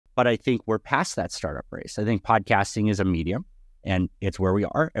But I think we're past that startup race. I think podcasting is a medium and it's where we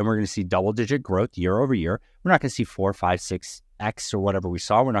are. And we're going to see double-digit growth year over year. We're not going to see 4, 5, 6x or whatever we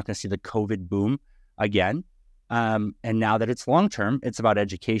saw. We're not going to see the COVID boom again. And now that it's long-term, it's about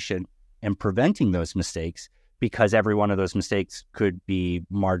education and preventing those mistakes, because every one of those mistakes could be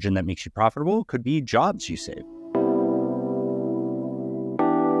margin that makes you profitable, could be jobs you save.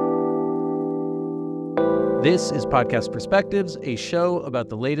 This is Podcast Perspectives, a show about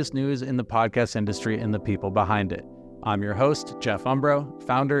the latest news in the podcast industry and the people behind it. I'm your host, Jeff Umbro,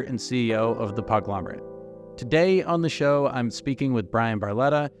 founder and CEO of the Podglomerate. Today on the show, I'm speaking with Bryan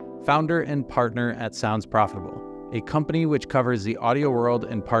Barletta, founder and partner at Sounds Profitable, a company which covers the audio world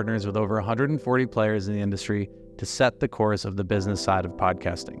and partners with over 140 players in the industry to set the course of the business side of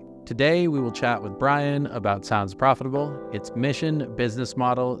podcasting. Today, we will chat with Bryan about Sounds Profitable, its mission, business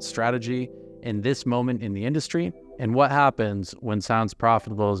model, strategy, in this moment in the industry, and what happens when Sounds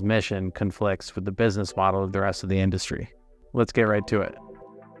Profitable's mission conflicts with the business model of the rest of the industry. Let's get right to it.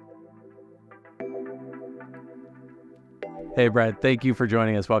 Hey, Brad, thank you for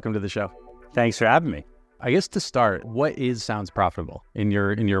joining us. Welcome to the show. Thanks for having me. I guess to start, what is Sounds Profitable in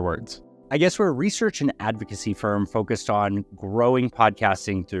your words? I guess we're a research and advocacy firm focused on growing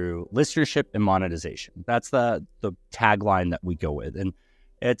podcasting through listenership and monetization. That's the tagline that we go with. And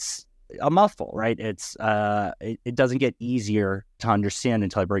it's a mouthful, right? It doesn't get easier to understand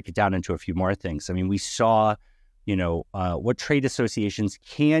until I break it down into a few more things. I mean, we saw, what trade associations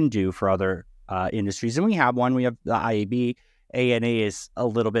can do for other industries, and we have one. We have the IAB. ANA is a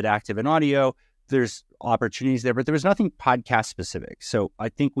little bit active in audio. There's opportunities there, but there was nothing podcast specific. So I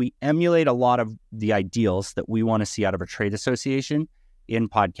think we emulate a lot of the ideals that we want to see out of a trade association in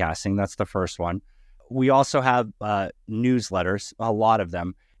podcasting. That's the first one. We also have newsletters, a lot of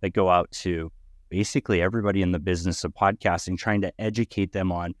them, that go out to basically everybody in the business of podcasting, trying to educate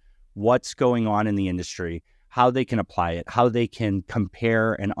them on what's going on in the industry, how they can apply it, how they can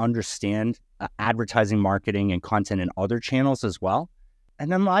compare and understand advertising, marketing, and content in other channels as well.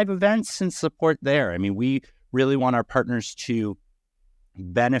 And then live events and support there. I mean, we really want our partners to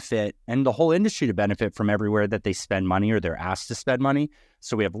benefit and the whole industry to benefit from everywhere that they spend money or they're asked to spend money.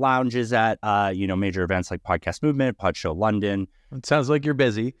 So we have lounges at, major events like Podcast Movement, Pod Show London. It sounds like you're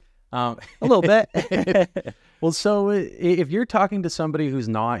busy. A little bit. Well, so if you're talking to somebody who's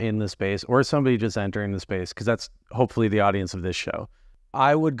not in the space or somebody just entering the space, because that's hopefully the audience of this show,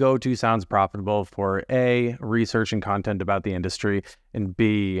 I would go to Sounds Profitable for A, research and content about the industry, and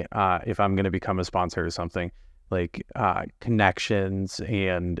B, if I'm going to become a sponsor or something, like connections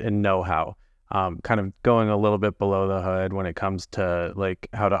and know-how. Kind of going a little bit below the hood when it comes to like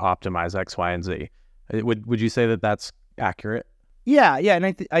how to optimize X, Y, and Z. Would you say that that's accurate? Yeah.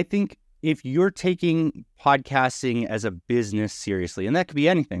 And I think if you're taking podcasting as a business seriously, and that could be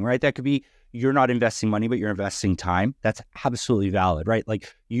anything, right? That could be you're not investing money, but you're investing time. That's absolutely valid, right?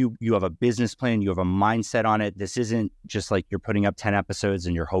 Like you have a business plan, you have a mindset on it. This isn't just like you're putting up 10 episodes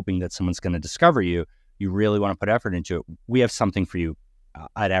and you're hoping that someone's going to discover you. You really want to put effort into it. We have something for you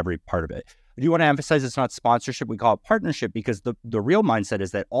at every part of it. I do want to emphasize it's not sponsorship. We call it partnership, because the real mindset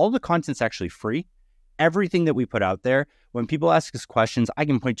is that all the content's actually free. Everything that we put out there, when people ask us questions, I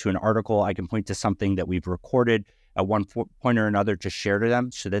can point to an article, I can point to something that we've recorded at one point or another to share to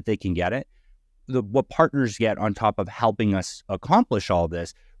them so that they can get it. What partners get on top of helping us accomplish all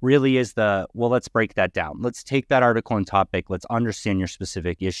this really is let's break that down. Let's take that article and topic, let's understand your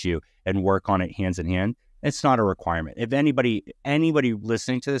specific issue and work on it hands in hand. It's not a requirement. If anybody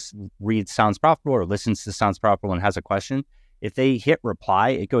listening to this reads Sounds Profitable or listens to Sounds Profitable and has a question, if they hit reply,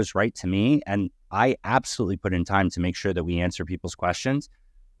 it goes right to me. And I absolutely put in time to make sure that we answer people's questions,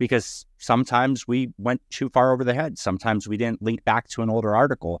 because sometimes we went too far over the head. Sometimes we didn't link back to an older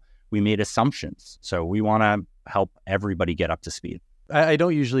article. We made assumptions. So we want to help everybody get up to speed. I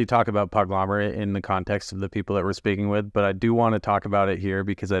don't usually talk about Podglomerate in the context of the people that we're speaking with, but I do want to talk about it here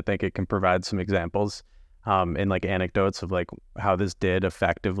because I think it can provide some examples and like anecdotes of like how this did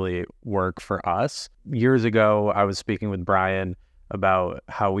effectively work for us. Years ago, I was speaking with Bryan about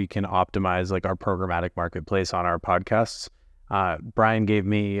how we can optimize like our programmatic marketplace on our podcasts. Bryan gave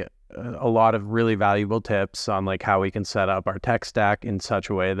me a lot of really valuable tips on like how we can set up our tech stack in such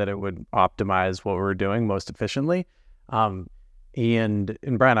a way that it would optimize what we're doing most efficiently. And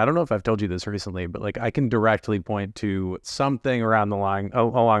Bryan, I don't know if I've told you this recently, but like I can directly point to something along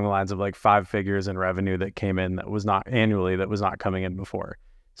the lines of like 5 figures in revenue that came in that was not coming in before.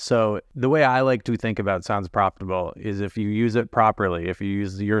 So the way I like to think about Sounds Profitable is if you use it properly, if you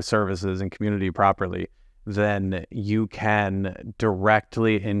use your services and community properly, then you can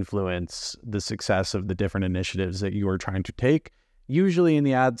directly influence the success of the different initiatives that you are trying to take. usually in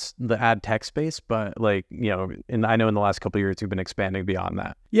the ad tech space, but like, and I know in the last couple of years you've been expanding beyond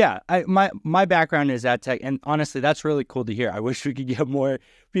that. Yeah, my background is ad tech, and honestly, that's really cool to hear. I wish we could get more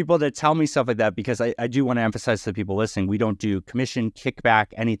people to tell me stuff like that, because I do want to emphasize to the people listening, we don't do commission, kickback,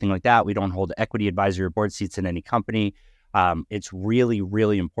 anything like that. We don't hold equity advisory or board seats in any company. It's really,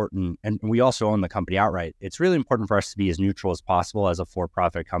 really important, and we also own the company outright. It's really important for us to be as neutral as possible as a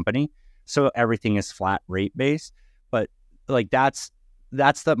for-profit company, so everything is flat rate based. But like that's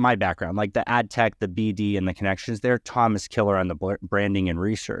my background, like the ad tech, the BD, and the connections there. Tom is killer on the branding and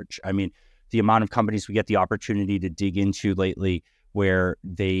research. I mean, the amount of companies we get the opportunity to dig into lately where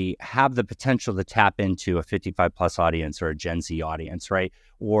they have the potential to tap into a 55 plus audience or a Gen Z audience, right?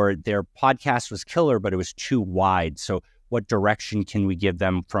 Or their podcast was killer, but it was too wide. So what direction can we give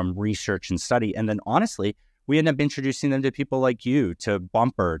them from research and study? And then honestly, we end up introducing them to people like you, to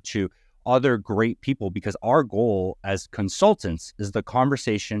Bumper, to other great people, because our goal as consultants is the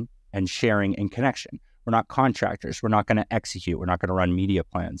conversation and sharing and connection. We're not contractors. We're not going to execute. We're not going to run media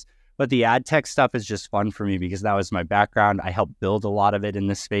plans. But the ad tech stuff is just fun for me because that was my background. I helped build a lot of it in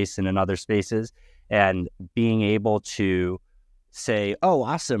this space and in other spaces. And being able to say, oh,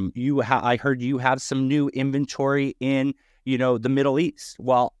 awesome, I heard you have some new inventory in the Middle East.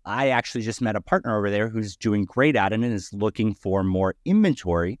 Well, I actually just met a partner over there who's doing great at it and is looking for more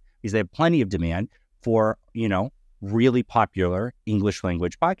inventory, because they have plenty of demand for, really popular English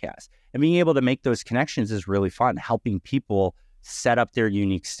language podcasts. And being able to make those connections is really fun, helping people set up their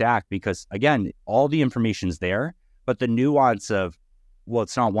unique stack, because again, all the information's there, but the nuance of, well,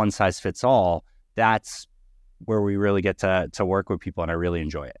 it's not one size fits all, that's where we really get to work with people, and I really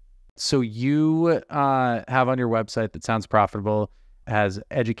enjoy it. So you have on your website that sounds profitable, has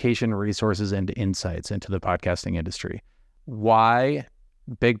education, resources, and insights into the podcasting industry. Why,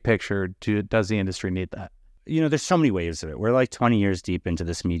 big picture, does the industry need that? There's so many waves of it. We're like 20 years deep into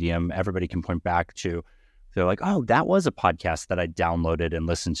this medium. Everybody can point back to, they're like, oh, that was a podcast that I downloaded and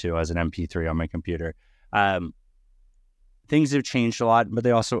listened to as an MP3 on my computer. Things have changed a lot, but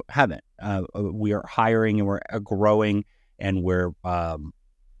they also haven't. We are hiring and we're growing, and we're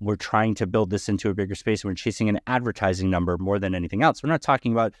trying to build this into a bigger space. We're chasing an advertising number more than anything else. We're not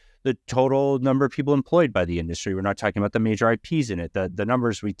talking about the total number of people employed by the industry. We're not talking about the major IPs in it. The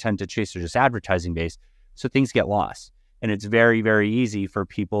numbers we tend to chase are just advertising based. So things get lost. And it's very, very easy for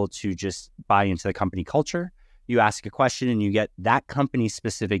people to just buy into the company culture. You ask a question and you get that company's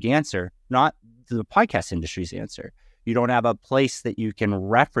specific answer, not the podcast industry's answer. You don't have a place that you can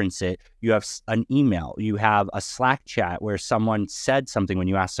reference it. You have an email. You have a Slack chat where someone said something when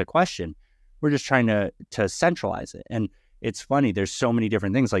you asked a question. We're just trying to centralize it. And it's funny. There's so many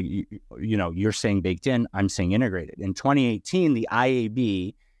different things. Like, you're saying baked in, I'm saying integrated. In 2018, the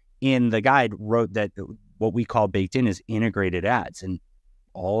IAB in the guide wrote that what we call baked in is integrated ads. And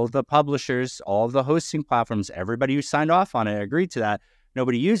all of the publishers, all of the hosting platforms, everybody who signed off on it agreed to that.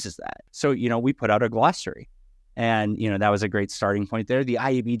 Nobody uses that. So, we put out a glossary. And, that was a great starting point there. The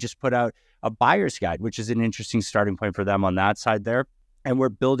IAB just put out a buyer's guide, which is an interesting starting point for them on that side there. And we're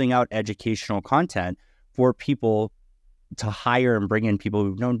building out educational content for people to hire and bring in people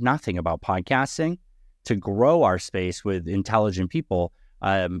who know nothing about podcasting to grow our space with intelligent people,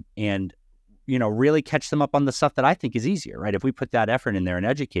 and, really catch them up on the stuff that I think is easier, right? If we put that effort in there and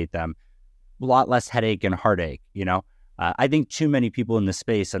educate them, a lot less headache and heartache, I think too many people in the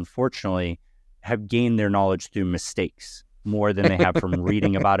space, unfortunately, have gained their knowledge through mistakes more than they have from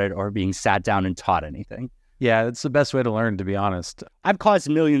reading about it or being sat down and taught anything. Yeah, it's the best way to learn, to be honest. I've caused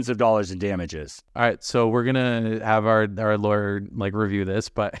millions of dollars in damages. All right, so we're going to have our lawyer review this,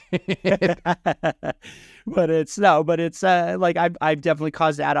 but I've definitely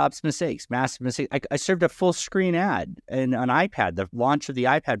caused ad ops mistakes, massive mistakes. I served a full screen ad in an iPad, the launch of the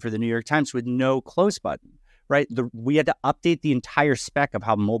iPad for the New York Times, with no close button. Right? We had to update the entire spec of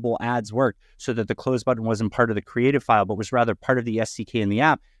how mobile ads work so that the close button wasn't part of the creative file, but was rather part of the SDK in the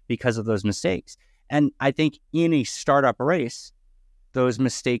app because of those mistakes. And I think in a startup race, those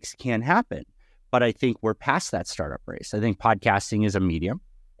mistakes can happen. But I think we're past that startup race. I think podcasting is a medium,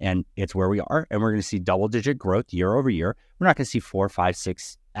 and it's where we are. And we're going to see double-digit growth year over year. We're not going to see 4, 5,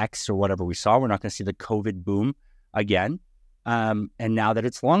 6x or whatever we saw. We're not going to see the COVID boom again. And now that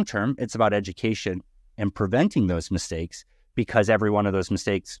it's long-term, it's about education and preventing those mistakes, because every one of those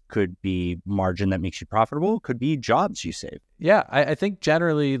mistakes could be margin that makes you profitable, could be jobs you save. Yeah, I think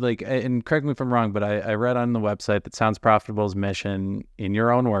generally, and correct me if I'm wrong, but I read on the website that Sounds Profitable's mission, in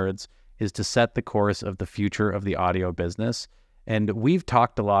your own words, is to set the course of the future of the audio business. And we've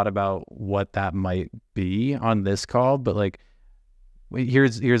talked a lot about what that might be on this call, but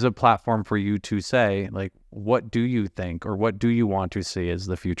Here's a platform for you to say, like, what do you think or what do you want to see as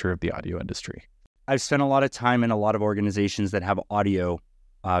the future of the audio industry? I've spent a lot of time in a lot of organizations that have audio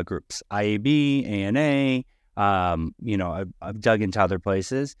groups, IAB, ANA. I've dug into other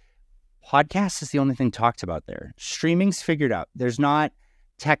places. Podcast is the only thing talked about there. Streaming's figured out. There's not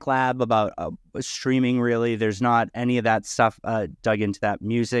tech lab about streaming, really. There's not any of that stuff dug into that.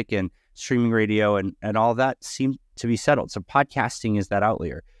 Music and streaming radio and all that seem to be settled. So podcasting is that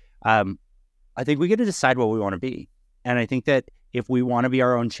outlier. I think we get to decide what we want to be. And I think that if we want to be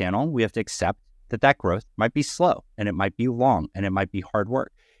our own channel, we have to accept that growth might be slow and it might be long and it might be hard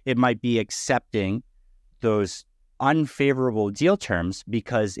work. It might be accepting those unfavorable deal terms,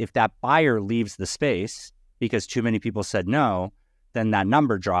 because if that buyer leaves the space because too many people said no, then that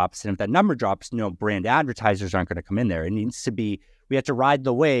number drops. And if that number drops, brand advertisers aren't going to come in there. It needs to be, we have to ride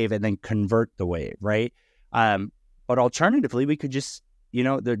the wave and then convert the wave, right? But alternatively, we could just,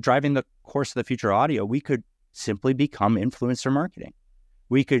 they're driving the course of the future of audio. We could simply become influencer marketing.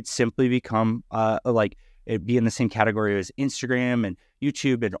 We could simply become it'd be in the same category as Instagram and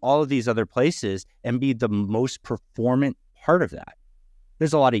YouTube and all of these other places and be the most performant part of that.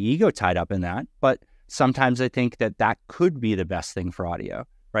 There's a lot of ego tied up in that, but sometimes I think that could be the best thing for audio,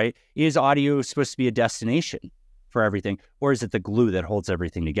 right? Is audio supposed to be a destination for everything, or is it the glue that holds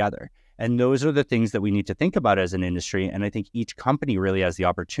everything together? And those are the things that we need to think about as an industry. And I think each company really has the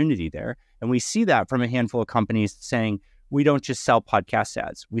opportunity there. And we see that from a handful of companies saying, we don't just sell podcast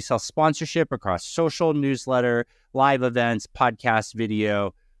ads. We sell sponsorship across social, newsletter, live events, podcast,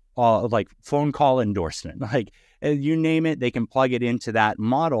 video, all like phone call endorsement. Like you name it, they can plug it into that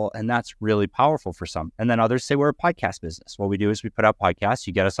model. And that's really powerful for some. And then others say we're a podcast business. What we do is we put out podcasts.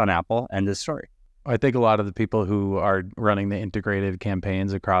 You get us on Apple, end of story. I think a lot of the people who are running the integrated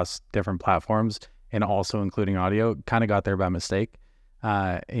campaigns across different platforms and also including audio kind of got there by mistake.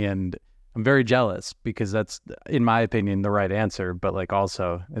 And I'm very jealous because that's, in my opinion, the right answer. But like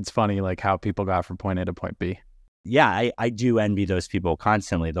also, it's funny like how people got from point A to point B. Yeah, I do envy those people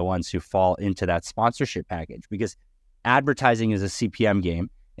constantly, the ones who fall into that sponsorship package, because advertising is a CPM game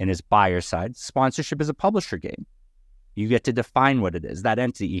and is buyer side. Sponsorship is a publisher game. You get to define what it is, that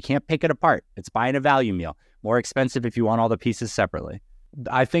entity. You can't pick it apart. It's buying a value meal. More expensive if you want all the pieces separately.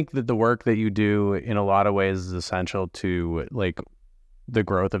 I think that the work that you do in a lot of ways is essential to like the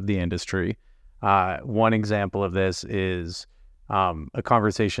growth of the industry. One example of this is a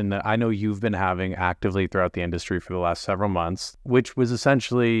conversation that I know you've been having actively throughout the industry for the last several months, which was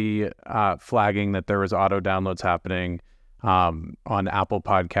essentially flagging that there was auto downloads happening on Apple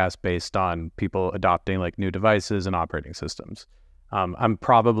Podcasts based on people adopting like new devices and operating systems. I'm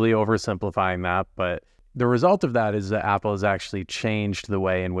probably oversimplifying that, but the result of that is that Apple has actually changed the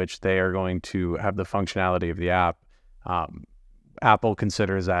way in which they are going to have the functionality of the app. Apple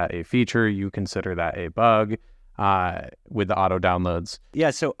considers that a feature, you consider that a bug with the auto downloads. Yeah,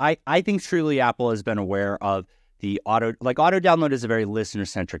 so I think truly Apple has been aware of the auto download is a very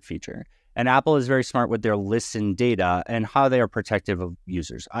listener-centric feature. And Apple is very smart with their listen data and how they are protective of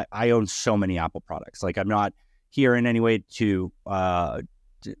users. I own so many Apple products. Like I'm not here in any way to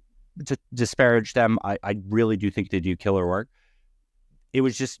disparage them. I really do think they do killer work. It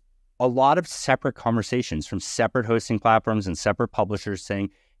was just a lot of separate conversations from separate hosting platforms and separate publishers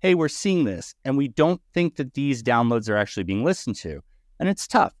saying, hey, we're seeing this, and we don't think that these downloads are actually being listened to. And it's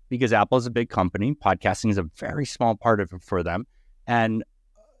tough because Apple is a big company. Podcasting is a very small part of it for them. And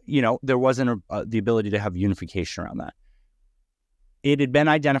there wasn't the ability to have unification around that. It had been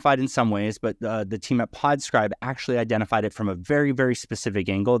identified in some ways, but the team at Podscribe actually identified it from a very, very specific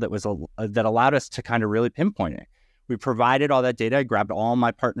angle that was that allowed us to kind of really pinpoint it. We provided all that data. I grabbed all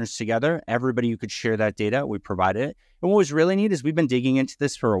my partners together. Everybody who could share that data, we provided it. And what was really neat is we've been digging into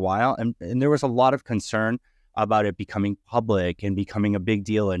this for a while, and there was a lot of concern about it becoming public and becoming a big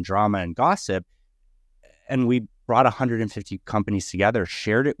deal and drama and gossip. And we brought 150 companies together,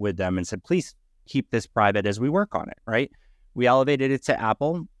 shared it with them, and said, please keep this private as we work on it, right? We elevated it to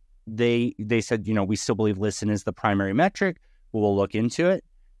Apple. They said, we still believe listen is the primary metric. We'll look into it.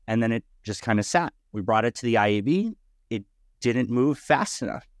 And then it just kind of sat. We brought it to the IAB. It didn't move fast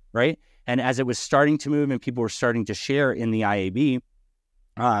enough, right? And as it was starting to move and people were starting to share in the IAB,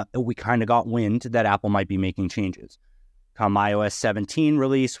 we kind of got wind that Apple might be making changes. Come iOS 17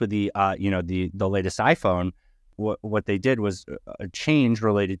 release with the latest iPhone, what they did was a change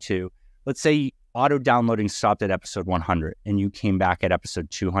related to, let's say auto downloading stopped at episode 100 and you came back at episode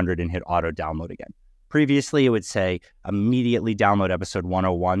 200 and hit auto download again. Previously, it would say immediately download episode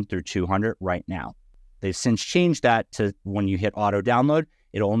 101 through 200 right now. They've since changed that to when you hit auto download,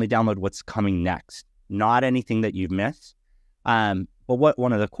 it'll only download what's coming next, not anything that you've missed. But But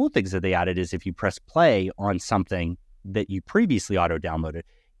one of the cool things that they added is if you press play on something that you previously auto downloaded,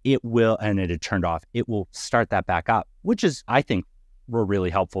 it will, and it had turned off, it will start that back up, which is, I think, a really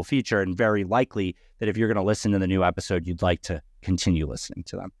helpful feature, and very likely that if you're going to listen to the new episode, you'd like to continue listening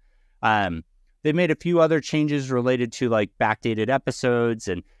to them. They made a few other changes related to like backdated episodes,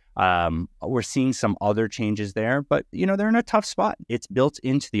 and we're seeing some other changes there, but they're in a tough spot. It's built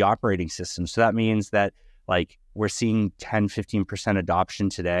into the operating system. So that means that like we're seeing 10-15% adoption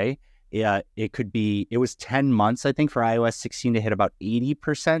today. It was 10 months, I think, for iOS 16 to hit about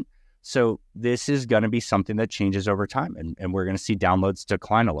 80%. So this is going to be something that changes over time, and we're going to see downloads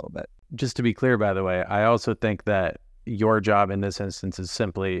decline a little bit. Just to be clear, by the way, I also think that your job in this instance is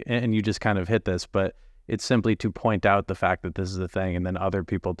simply, and you just kind of hit this, but it's simply to point out the fact that this is a thing, and then other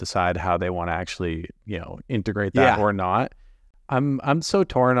people decide how they want to actually, integrate that or not. I'm so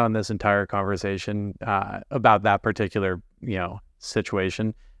torn on this entire conversation about that particular,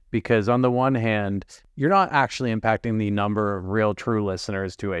 situation, because on the one hand, you're not actually impacting the number of real true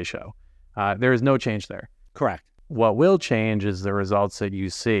listeners to a show. There is no change there. Correct. What will change is the results that you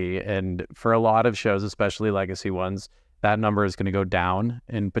see. And for a lot of shows, especially legacy ones, that number is going to go down,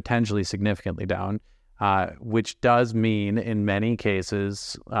 and potentially significantly down, which does mean in many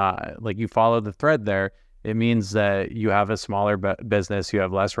cases, like you follow the thread there, it means that you have a smaller business, you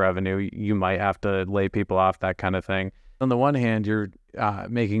have less revenue, you might have to lay people off, that kind of thing. On the one hand, you're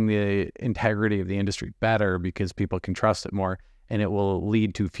making the integrity of the industry better because people can trust it more, and it will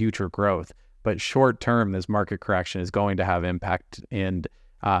lead to future growth. But short term, this market correction is going to have impact. And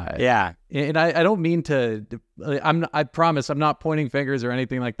and I don't mean to, I promise I'm not pointing fingers or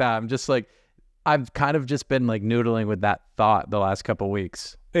anything like that. I'm just like, I've kind of just been like noodling with that thought the last couple of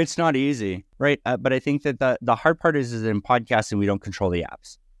weeks. It's not easy, right? But I think that the hard part is in podcasting, we don't control the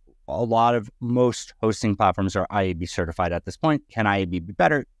apps. Most hosting platforms are IAB certified at this point. Can IAB be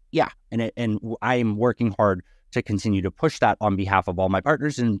better? Yeah. And I am working hard to continue to push that on behalf of all my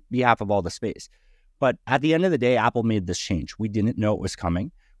partners and behalf of all the space. But at the end of the day, Apple made this change. We didn't know it was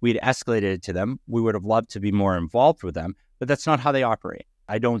coming. We had escalated it to them. We would have loved to be more involved with them, but that's not how they operate.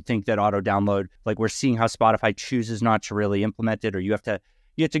 I don't think that auto download, like we're seeing how Spotify chooses not to really implement it, or you have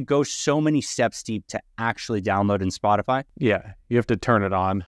to go so many steps deep to actually download in Spotify. Yeah, you have to turn it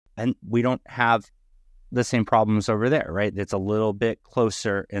on. And we don't have the same problems over there, right? It's a little bit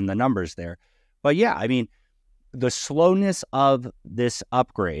closer in the numbers there. But yeah, I mean, the slowness of this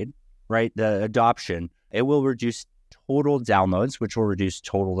upgrade, right, the adoption, it will reduce total downloads, which will reduce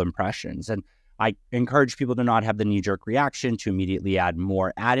total impressions. And I encourage people to not have the knee-jerk reaction to immediately add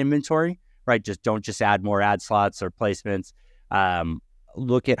more ad inventory, right? Don't just add more ad slots or placements.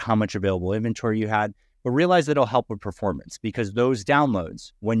 Look at how much available inventory you had, but realize that it'll help with performance, because those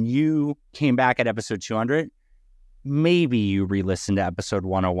downloads, when you came back at episode 200, maybe you re-listened to episode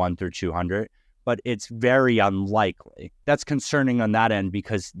 101 through 200, but it's very unlikely. That's concerning on that end,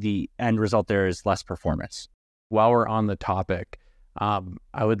 because the end result there is less performance. While we're on the topic,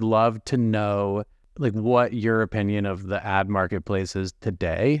 I would love to know like what your opinion of the ad marketplace is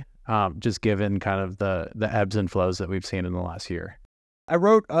today, just given kind of the ebbs and flows that we've seen in the last year. I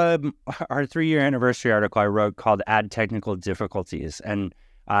wrote our 3-year anniversary article called Ad Technical Difficulties. And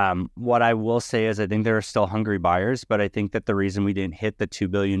what I will say is I think there are still hungry buyers, but I think that the reason we didn't hit the 2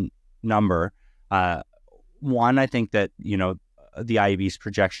 billion number, one, I think that, the IAB's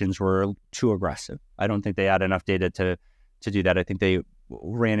projections were too aggressive. I don't think they had enough data to do that. I think they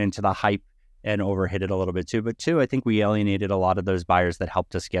ran into the hype and overhit it a little bit too. But two, I think we alienated a lot of those buyers that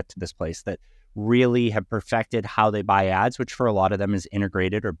helped us get to this place, that really have perfected how they buy ads, which for a lot of them is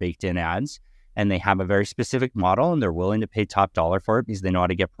integrated or baked in ads. And they have a very specific model, and they're willing to pay top dollar for it because they know how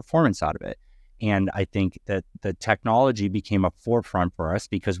to get performance out of it. And I think that the technology became a forefront for us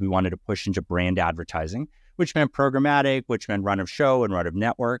because we wanted to push into brand advertising, which meant programmatic, which meant run of show and run of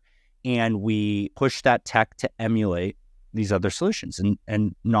network. And we pushed that tech to emulate these other solutions,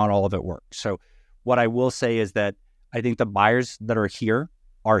 and not all of it worked. So what I will say is that I think the buyers that are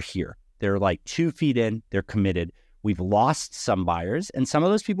here. They're like 2 feet in, they're committed. We've lost some buyers, and some of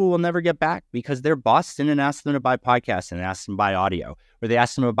those people will never get back because their boss didn't ask them to buy podcasts and asked them to buy audio, or they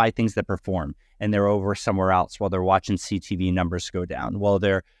asked them to buy things that perform, and they're over somewhere else while they're watching CTV numbers go down, while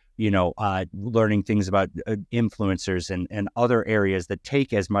they're learning things about influencers and other areas that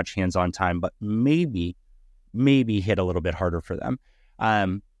take as much hands-on time, but maybe hit a little bit harder for them.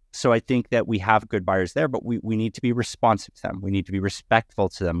 So I think that we have good buyers there, but we need to be responsive to them. We need to be respectful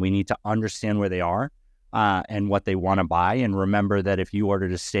to them. We need to understand where they are and what they want to buy. And remember that if you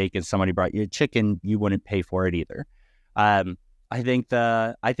ordered a steak and somebody brought you a chicken, you wouldn't pay for it either. I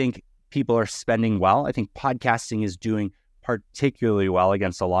think people are spending well. I think podcasting is doing particularly well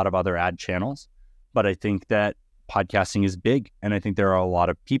against a lot of other ad channels, but I think that podcasting is big, and I think there are a lot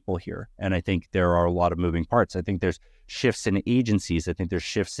of people here, and I think there are a lot of moving parts. I think there's shifts in agencies. I think there's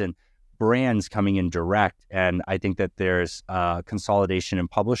shifts in brands coming in direct, and I think that there's consolidation in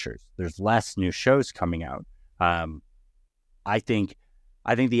publishers. There's less new shows coming out. I think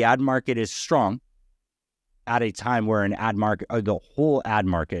the ad market is strong at a time where an ad market, or the whole ad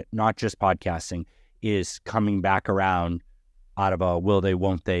market, not just podcasting, is coming back around out of a will they,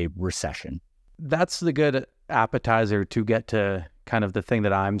 won't they recession. That's the good appetizer to get to kind of the thing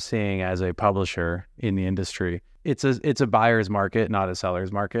that I'm seeing as a publisher in the industry. It's a buyer's market, not a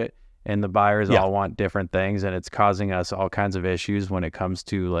seller's market. And the buyers all want different things, and it's causing us all kinds of issues when it comes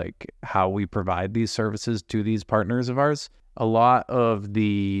to like how we provide these services to these partners of ours. A lot of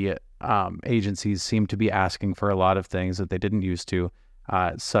the agencies seem to be asking for a lot of things that they didn't used to,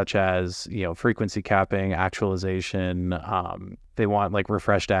 such as, frequency capping, actualization. They want like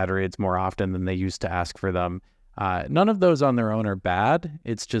refreshed ad rates more often than they used to ask for them. None of those on their own are bad.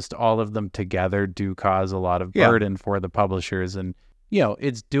 It's just all of them together do cause a lot of burden for the publishers, and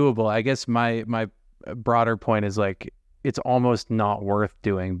it's doable. I guess my broader point is like, it's almost not worth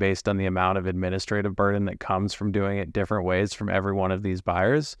doing based on the amount of administrative burden that comes from doing it different ways from every one of these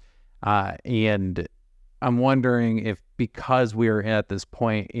buyers. And I'm wondering if, because we're at this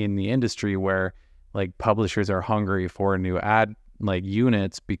point in the industry where like publishers are hungry for new ad like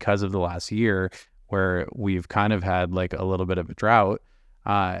units because of the last year where we've kind of had like a little bit of a drought.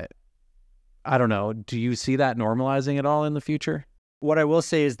 I don't know. Do you see that normalizing at all in the future? What I will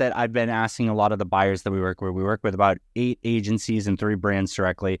say is that I've been asking a lot of the buyers that we work with about 8 agencies and 3 brands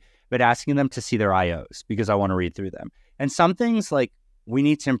directly, but asking them to see their IOs because I want to read through them. And some things like we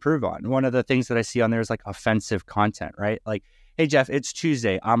need to improve on. One of the things that I see on there is like offensive content, right? Like, hey, Jeff, it's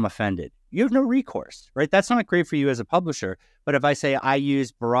Tuesday. I'm offended. You have no recourse, right? That's not great for you as a publisher. But if I say I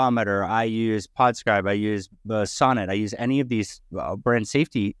use Barometer, I use Podscribe, I use Sonnet, I use any of these brand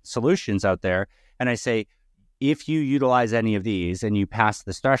safety solutions out there, and I say, if you utilize any of these and you pass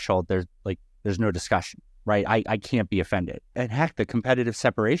this threshold, there's no discussion, right? I can't be offended. And heck, the competitive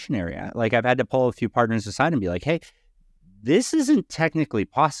separation area, like I've had to pull a few partners aside and be like, hey, this isn't technically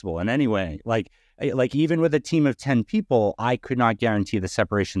possible in any way. Like even with a team of 10 people, I could not guarantee the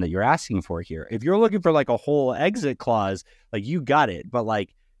separation that you're asking for here. If you're looking for like a whole exit clause, like you got it, but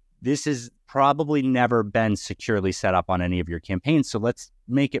like this has probably never been securely set up on any of your campaigns. So let's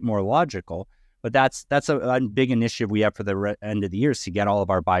make it more logical. But that's a big initiative we have for the end of the year, is to get all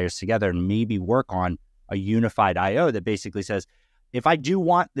of our buyers together and maybe work on a unified IO that basically says, if I do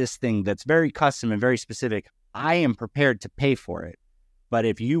want this thing that's very custom and very specific, I am prepared to pay for it. But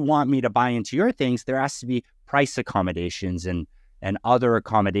if you want me to buy into your things, there has to be price accommodations and other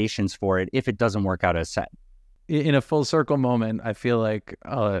accommodations for it if it doesn't work out as set. In a full circle moment, I feel like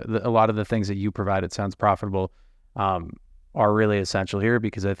a lot of the things that you provide, it sounds profitable, are really essential here,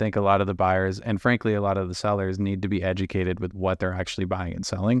 because I think a lot of the buyers and frankly a lot of the sellers need to be educated with what they're actually buying and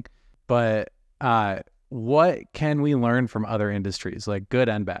selling. But what can we learn from other industries, like good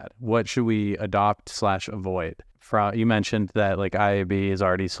and bad? What should we adopt/avoid? You mentioned that like IAB has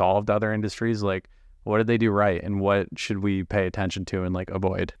already solved other industries. Like, what did they do right, and what should we pay attention to and like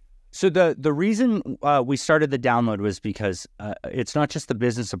avoid? So the reason we started the download was because it's not just the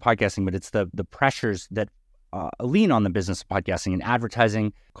business of podcasting, but it's the pressures that lean on the business of podcasting and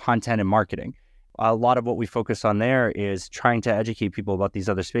advertising, content, and marketing. A lot of what we focus on there is trying to educate people about these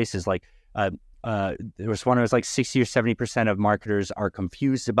other spaces. Like there was one, it was like 60 or 70% of marketers are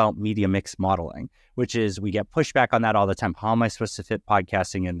confused about media mix modeling, which is, we get pushback on that all the time. How am I supposed to fit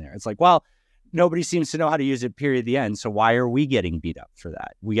podcasting in there? It's like, well, nobody seems to know how to use it, period, the end. So why are we getting beat up for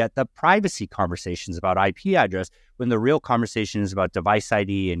that? We get the privacy conversations about IP address when the real conversation is about device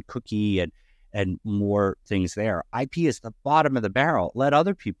ID and cookie and more things there. IP is the bottom of the barrel. Let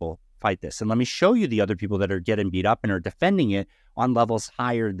other people fight this. And let me show you the other people that are getting beat up and are defending it on levels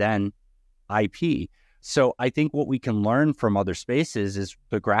higher than IP. So I think what we can learn from other spaces is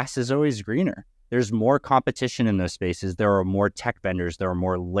the grass is always greener. There's more competition in those spaces. There are more tech vendors. There are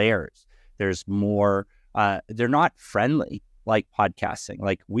more layers. There's more, they're not friendly like podcasting.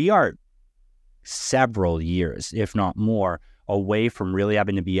 Like, we are several years, if not more, away from really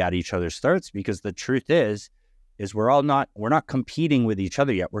having to be at each other's throats, because the truth is we're not competing with each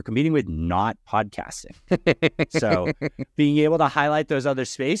other yet. We're competing with not podcasting. So being able to highlight those other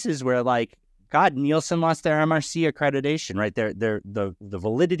spaces where, like, God, Nielsen lost their MRC accreditation, right? The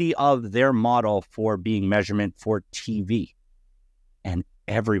validity of their model for being measurement for TV, and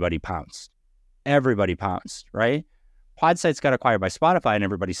everybody pounced. Everybody pounced, right? Podsites got acquired by Spotify and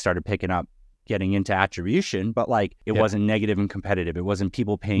everybody started picking up getting into attribution, but like it wasn't negative and competitive. It wasn't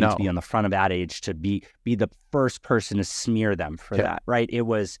people paying to be on the front of Ad Age to be the first person to smear them for that, right? It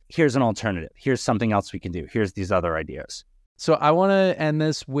was, here's an alternative. Here's something else we can do. Here's these other ideas. So I want to end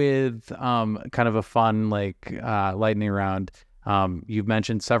this with kind of a fun, like lightning round. You've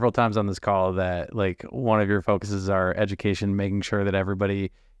mentioned several times on this call that like one of your focuses are education, making sure that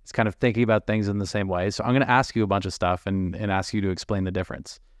everybody is kind of thinking about things in the same way. So I'm going to ask you a bunch of stuff and ask you to explain the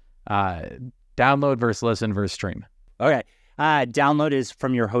difference. Download versus listen versus stream. Okay. Download is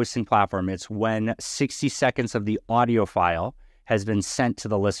from your hosting platform. It's when 60 seconds of the audio file has been sent to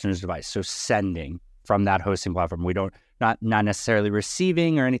the listener's device. So sending from that hosting platform. We don't, not necessarily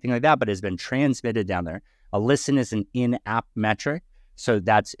receiving or anything like that, but has been transmitted down there. A listen is an in-app metric. So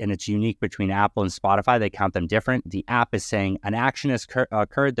and it's unique between Apple and Spotify. They count them different. The app is saying an action has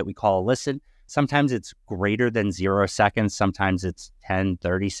occurred that we call a listen. Sometimes it's greater than 0 seconds. Sometimes it's 10,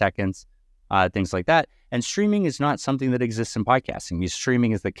 30 seconds, things like that. And streaming is not something that exists in podcasting.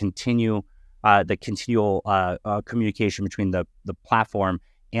 Streaming is the continual communication between the platform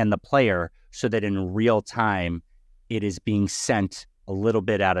and the player so that in real time, it is being sent a little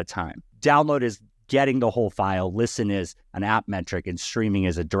bit at a time. Download is getting the whole file. Listen is an app metric, and streaming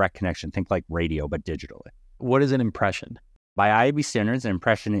is a direct connection. Think like radio, but digitally. What is an impression? By IAB standards, an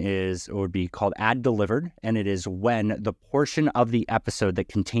impression would be called ad delivered, and it is when the portion of the episode that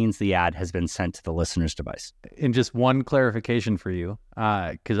contains the ad has been sent to the listener's device. And just one clarification for you,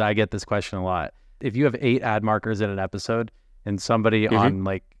 because I get this question a lot. If you have 8 ad markers in an episode and somebody on,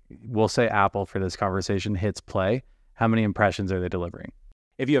 like, we'll say Apple for this conversation, hits play, how many impressions are they delivering?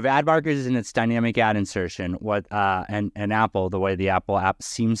 If you have ad markers and it's dynamic ad insertion, and Apple, the way the Apple app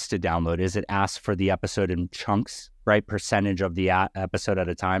seems to download is it asks for the episode in chunks, right? Percentage of the episode at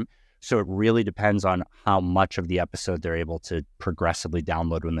a time. So it really depends on how much of the episode they're able to progressively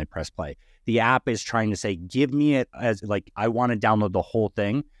download when they press play. The app is trying to say, give me it as like, I want to download the whole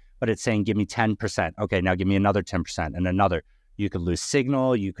thing, but it's saying, give me 10%. Okay, now give me another 10% and another. You could lose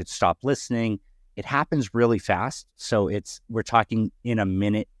signal. You could stop listening. It happens really fast. So we're talking in a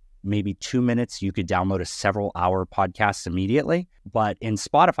minute, maybe 2 minutes, you could download a several-hour podcast immediately. But in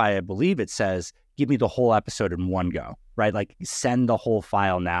Spotify, I believe it says, give me the whole episode in one go, right? Like send the whole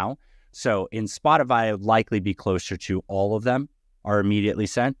file now. So in Spotify, it would likely be closer to all of them are immediately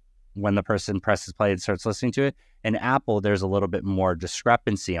sent when the person presses play and starts listening to it. In Apple, there's a little bit more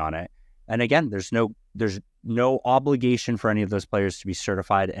discrepancy on it. And again, there's no obligation for any of those players to be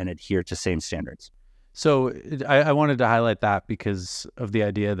certified and adhere to same standards. So I wanted to highlight that because of the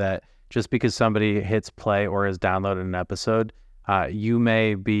idea that just because somebody hits play or has downloaded an episode, you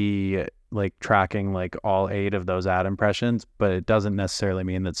may be like tracking like all 8 of those ad impressions, but it doesn't necessarily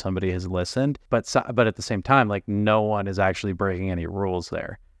mean that somebody has listened. But at the same time, like no one is actually breaking any rules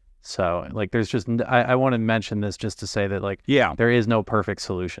there. So like there's just, I want to mention this just to say that like, there is no perfect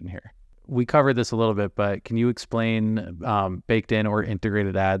solution here. We covered this a little bit, but can you explain baked in or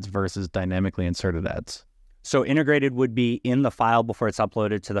integrated ads versus dynamically inserted ads? So integrated would be in the file before it's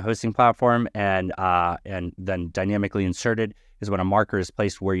uploaded to the hosting platform, and then dynamically inserted is when a marker is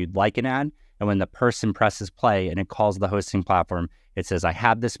placed where you'd like an ad, and when the person presses play and it calls the hosting platform, it says, I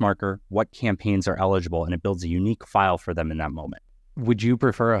have this marker, what campaigns are eligible, and it builds a unique file for them in that moment. Would you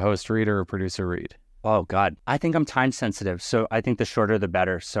prefer a host read or a producer read? Oh, God. I think I'm time sensitive. So I think the shorter, the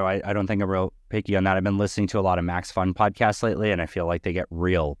better. So I don't think I'm real picky on that. I've been listening to a lot of Max Fun podcasts lately, and I feel like they get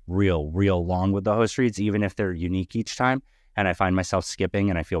real long with the host reads, even if they're unique each time. And I find myself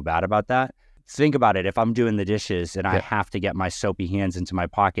skipping, and I feel bad about that. Think about it. If I'm doing the dishes and I have to get my soapy hands into my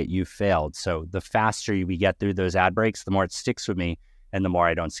pocket, you failed. So the faster we get through those ad breaks, the more it sticks with me and the more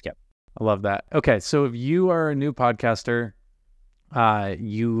I don't skip. I love that. Okay. So if you are a new podcaster,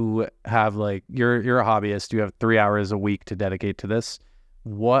 you have like, you're a hobbyist, you have 3 hours a week to dedicate to this.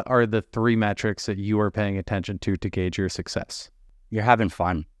 What are the 3 metrics that you are paying attention to gauge your success? You're having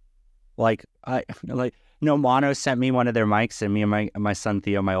fun. Mono sent me one of their mics, and me and my son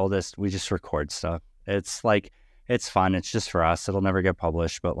Theo, my oldest, we just record stuff. It's like, it's fun. It's just for us. It'll never get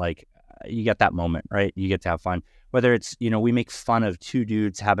published, but like you get that moment, right? You get to have fun. Whether it's, we make fun of 2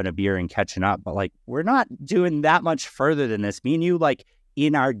 dudes having a beer and catching up, but like, we're not doing that much further than this. Me and you, like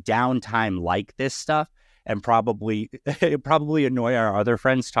in our downtime, like this stuff, and probably annoy our other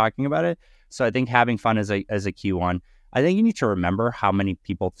friends talking about it. So I think having fun is a key one. I think you need to remember how many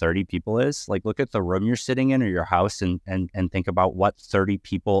people 30 people is. Like, look at the room you're sitting in or your house and think about what 30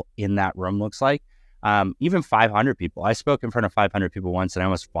 people in that room looks like. Even 500 people. I spoke in front of 500 people once and I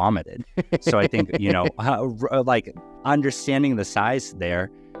almost vomited. So I think, like understanding the size there.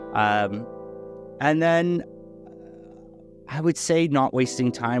 And then I would say not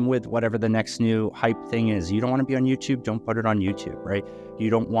wasting time with whatever the next new hype thing is. You don't want to be on YouTube, don't put it on YouTube, right? You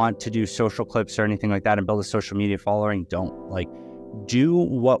don't want to do social clips or anything like that and build a social media following, don't. Like, do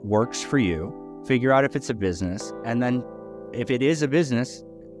what works for you, figure out if it's a business, and then if it is a business,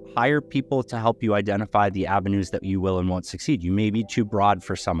 hire people to help you identify the avenues that you will and won't succeed. You may be too broad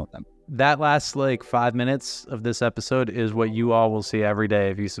for some of them. That last 5 minutes of this episode is what you all will see every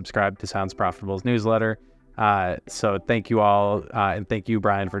day if you subscribe to Sounds Profitable's newsletter. So thank you all, and thank you,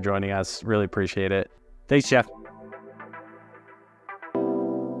 Bryan, for joining us. Really appreciate it. Thanks, Jeff.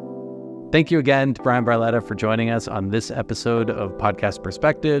 Thank you again to Bryan Barletta for joining us on this episode of Podcast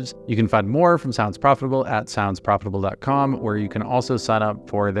Perspectives. You can find more from Sounds Profitable at soundsprofitable.com, where you can also sign up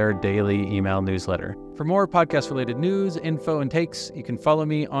for their daily email newsletter. For more podcast-related news, info, and takes, you can follow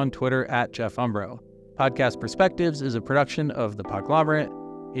me on Twitter at Jeff Umbro. Podcast Perspectives is a production of the Podglomerate.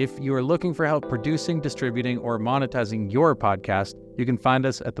 If you are looking for help producing, distributing, or monetizing your podcast, you can find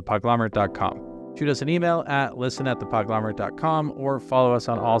us at thepodglomerate.com. Shoot us an email at listen@thepodglomerate.com or follow us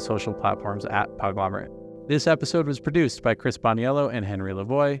on all social platforms at Podglomerate. This episode was produced by Chris Boniello and Henry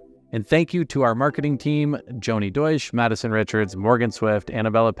Lavoie. And thank you to our marketing team, Joni Deutsch, Madison Richards, Morgan Swift,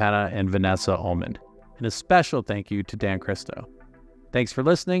 Annabella Penna, and Vanessa Ullman. And a special thank you to Dan Christo. Thanks for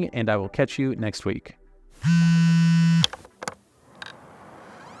listening, and I will catch you next week.